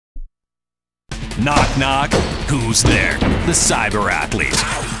Knock, knock. Who's there? The Cyber Athletes.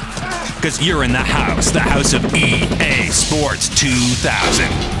 Cause you're in the house of EA Sports 2000.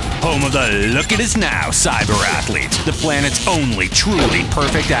 Home of the look at us now Cyber Athletes, the planet's only truly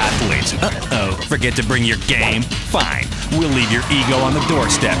perfect athletes. Uh-oh, forget to bring your game? Fine, we'll leave your ego on the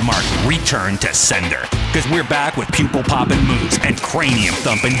doorstep marked return to sender. Cause we're back with pupil-popping moves and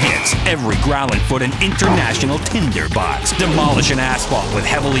cranium-thumping hits. Every growling foot an international tinderbox. Demolishing asphalt with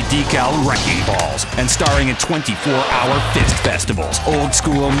heavily decal wrecking balls. And starring in 24-hour fist festivals. Old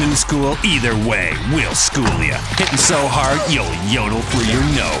school, new school, either way, we'll school ya. Hitting so hard, you'll yodel through your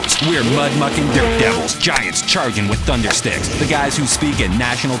nose. We're mud-mucking dirt devils, giants charging with thundersticks. The guys who speak in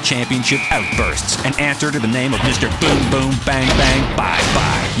national championship outbursts and answer to the name of Mr. Boom Boom Bang Bang Bye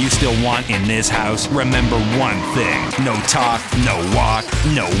Bye. You still want in this house? Remember one thing. No talk, no walk,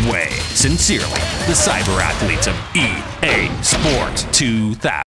 no way. Sincerely, the Cyber Athletes of EA Sports 2000.